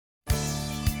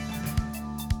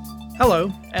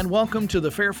Hello, and welcome to the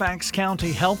Fairfax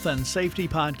County Health and Safety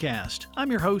Podcast.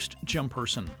 I'm your host, Jim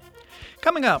Person.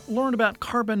 Coming up, learn about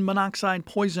carbon monoxide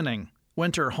poisoning,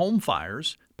 winter home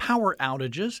fires, power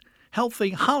outages,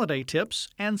 healthy holiday tips,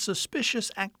 and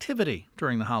suspicious activity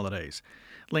during the holidays.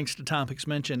 Links to topics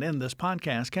mentioned in this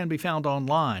podcast can be found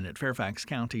online at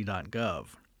fairfaxcounty.gov.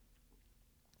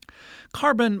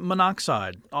 Carbon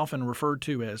monoxide, often referred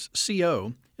to as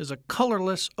CO, is a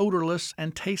colorless, odorless,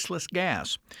 and tasteless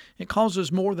gas. It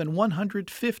causes more than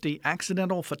 150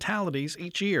 accidental fatalities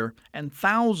each year, and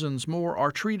thousands more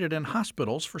are treated in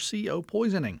hospitals for CO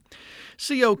poisoning.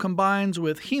 CO combines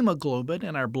with hemoglobin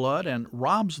in our blood and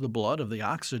robs the blood of the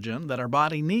oxygen that our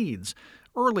body needs.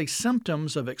 Early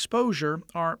symptoms of exposure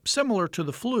are similar to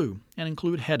the flu and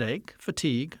include headache,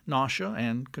 fatigue, nausea,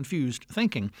 and confused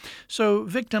thinking. So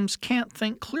victims can't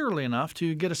think clearly enough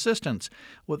to get assistance.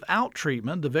 Without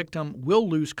treatment, the victim will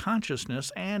lose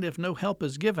consciousness and, if no help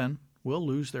is given, will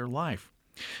lose their life.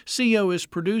 CO is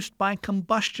produced by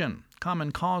combustion.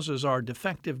 Common causes are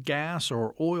defective gas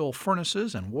or oil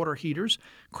furnaces and water heaters,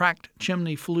 cracked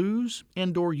chimney flues,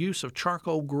 indoor use of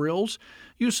charcoal grills,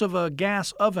 use of a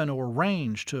gas oven or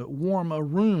range to warm a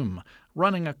room,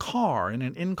 running a car in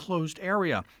an enclosed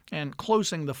area, and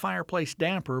closing the fireplace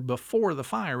damper before the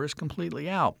fire is completely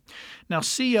out. Now,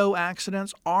 CO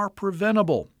accidents are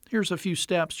preventable. Here's a few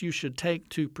steps you should take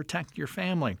to protect your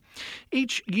family.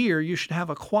 Each year, you should have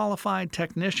a qualified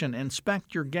technician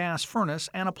inspect your gas furnace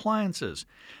and appliances.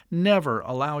 Never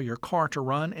allow your car to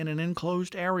run in an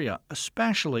enclosed area,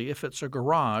 especially if it's a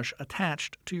garage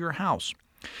attached to your house.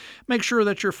 Make sure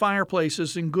that your fireplace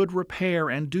is in good repair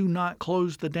and do not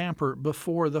close the damper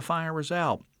before the fire is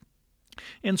out.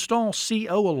 Install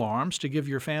CO alarms to give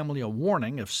your family a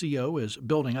warning if CO is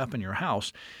building up in your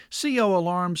house. CO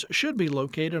alarms should be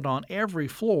located on every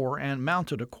floor and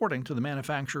mounted according to the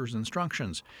manufacturer's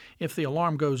instructions. If the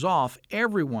alarm goes off,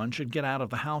 everyone should get out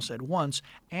of the house at once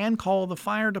and call the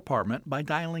fire department by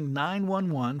dialing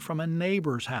 911 from a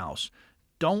neighbor's house.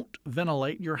 Don't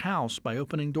ventilate your house by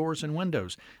opening doors and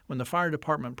windows. When the fire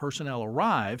department personnel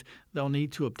arrive, they'll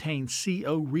need to obtain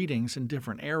CO readings in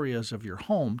different areas of your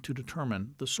home to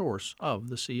determine the source of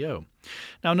the CO.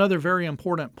 Now, another very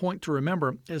important point to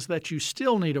remember is that you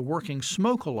still need a working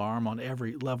smoke alarm on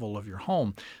every level of your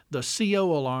home. The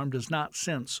CO alarm does not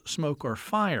sense smoke or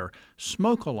fire.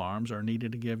 Smoke alarms are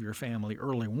needed to give your family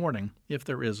early warning if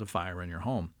there is a fire in your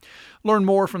home. Learn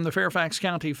more from the Fairfax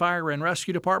County Fire and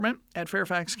Rescue Department at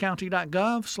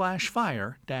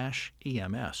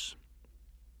fairfaxcounty.gov/fire-EMS.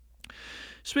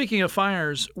 Speaking of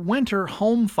fires, winter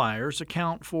home fires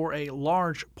account for a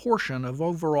large portion of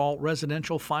overall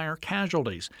residential fire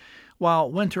casualties.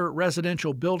 While winter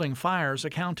residential building fires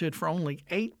accounted for only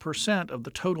 8% of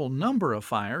the total number of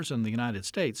fires in the United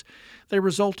States, they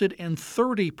resulted in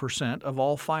 30% of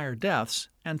all fire deaths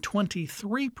and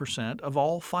 23% of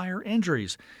all fire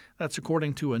injuries. That's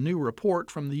according to a new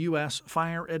report from the U.S.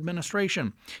 Fire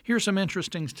Administration. Here's some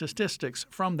interesting statistics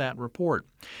from that report.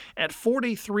 At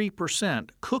 43%,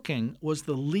 cooking was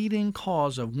the leading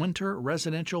cause of winter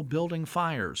residential building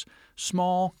fires.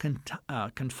 Small,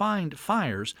 confined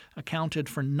fires accounted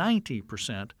for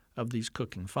 90% of these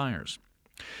cooking fires.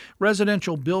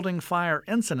 Residential building fire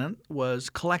incident was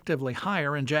collectively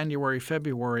higher in January,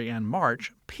 February, and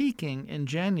March, peaking in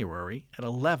January at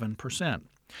 11%.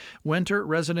 Winter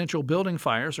residential building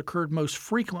fires occurred most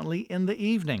frequently in the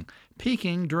evening,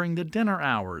 peaking during the dinner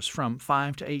hours from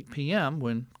 5 to 8 p.m.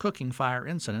 when cooking fire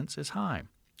incidence is high.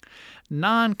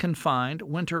 Non-confined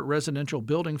winter residential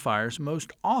building fires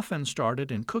most often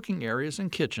started in cooking areas and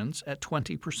kitchens at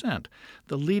 20%.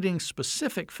 The leading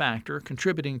specific factor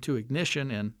contributing to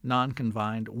ignition in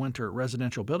non-confined winter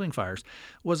residential building fires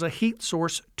was a heat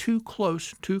source too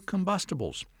close to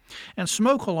combustibles. And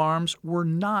smoke alarms were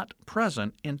not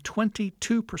present in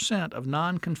 22% of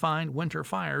non-confined winter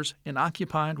fires in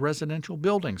occupied residential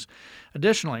buildings.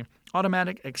 Additionally,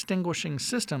 automatic extinguishing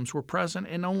systems were present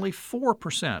in only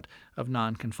 4% of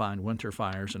non-confined winter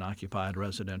fires in occupied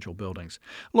residential buildings.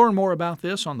 Learn more about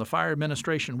this on the Fire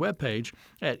Administration webpage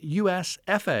at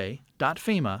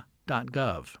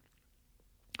usfa.fema.gov.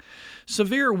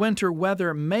 Severe winter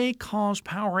weather may cause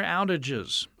power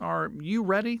outages. Are you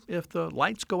ready if the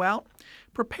lights go out?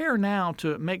 Prepare now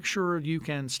to make sure you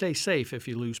can stay safe if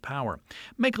you lose power.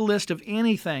 Make a list of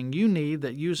anything you need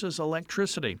that uses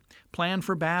electricity. Plan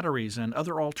for batteries and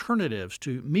other alternatives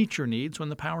to meet your needs when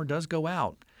the power does go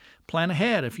out. Plan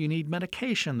ahead if you need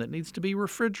medication that needs to be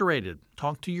refrigerated.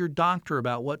 Talk to your doctor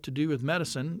about what to do with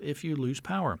medicine if you lose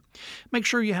power. Make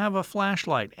sure you have a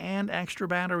flashlight and extra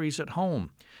batteries at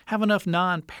home. Have enough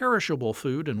non-perishable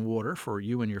food and water for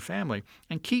you and your family,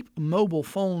 and keep mobile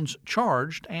phones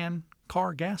charged and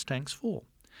car gas tanks full.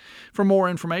 For more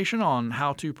information on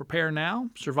how to prepare now,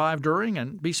 survive during,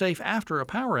 and be safe after a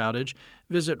power outage,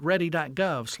 visit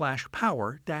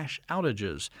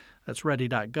ready.gov/power-outages. That's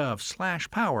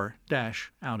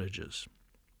ready.gov/power-outages.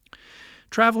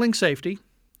 Traveling safety,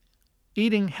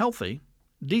 eating healthy,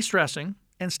 de-stressing,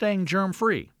 and staying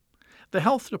germ-free. The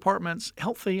Health Department's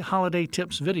Healthy Holiday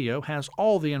Tips video has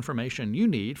all the information you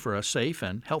need for a safe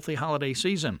and healthy holiday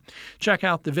season. Check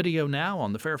out the video now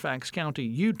on the Fairfax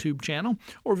County YouTube channel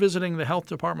or visiting the Health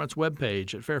Department's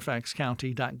webpage at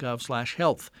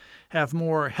fairfaxcounty.gov/health. Have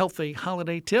more healthy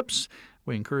holiday tips?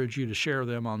 We encourage you to share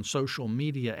them on social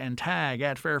media and tag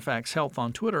at Fairfax Health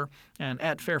on Twitter and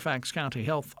at Fairfax County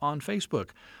Health on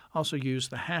Facebook. Also use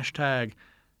the hashtag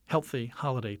Healthy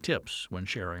Holiday Tips when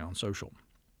sharing on social.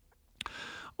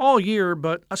 All year,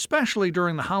 but especially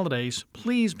during the holidays,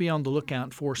 please be on the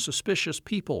lookout for suspicious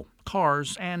people,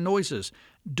 cars, and noises.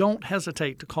 Don't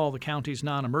hesitate to call the county's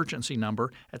non-emergency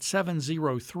number at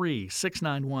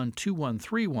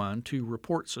 703-691-2131 to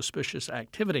report suspicious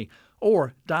activity,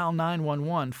 or dial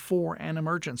 911 for an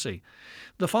emergency.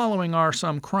 The following are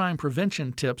some crime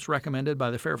prevention tips recommended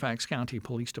by the Fairfax County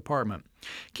Police Department.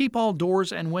 Keep all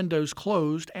doors and windows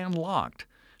closed and locked.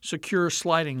 Secure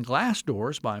sliding glass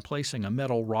doors by placing a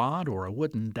metal rod or a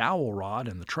wooden dowel rod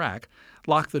in the track.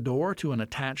 Lock the door to an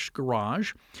attached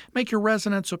garage. Make your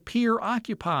residence appear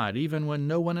occupied even when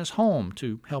no one is home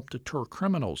to help deter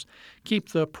criminals. Keep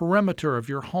the perimeter of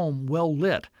your home well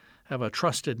lit. Have a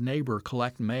trusted neighbor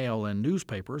collect mail and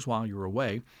newspapers while you're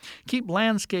away. Keep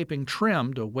landscaping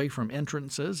trimmed away from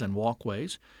entrances and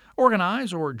walkways.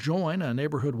 Organize or join a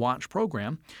neighborhood watch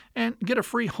program, and get a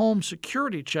free home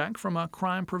security check from a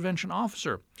crime prevention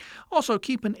officer. Also,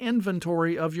 keep an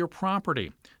inventory of your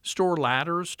property. Store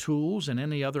ladders, tools, and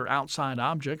any other outside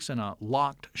objects in a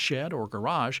locked shed or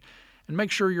garage, and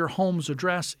make sure your home's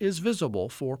address is visible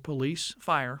for police,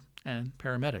 fire, and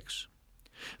paramedics.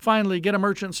 Finally, get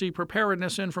emergency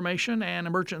preparedness information and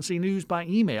emergency news by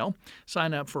email.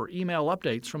 Sign up for email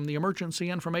updates from the Emergency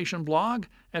Information blog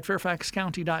at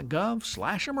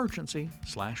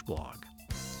fairfaxcounty.gov/emergency/blog.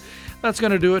 That's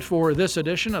going to do it for this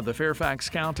edition of the Fairfax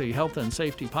County Health and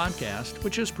Safety Podcast,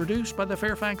 which is produced by the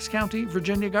Fairfax County,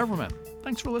 Virginia government.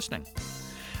 Thanks for listening.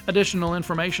 Additional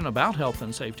information about health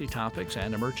and safety topics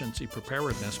and emergency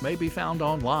preparedness may be found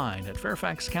online at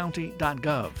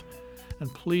fairfaxcounty.gov.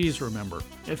 And please remember,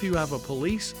 if you have a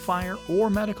police, fire,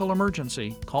 or medical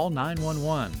emergency, call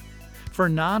 911. For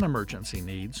non-emergency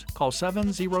needs, call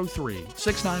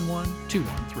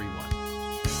 703-691-2131.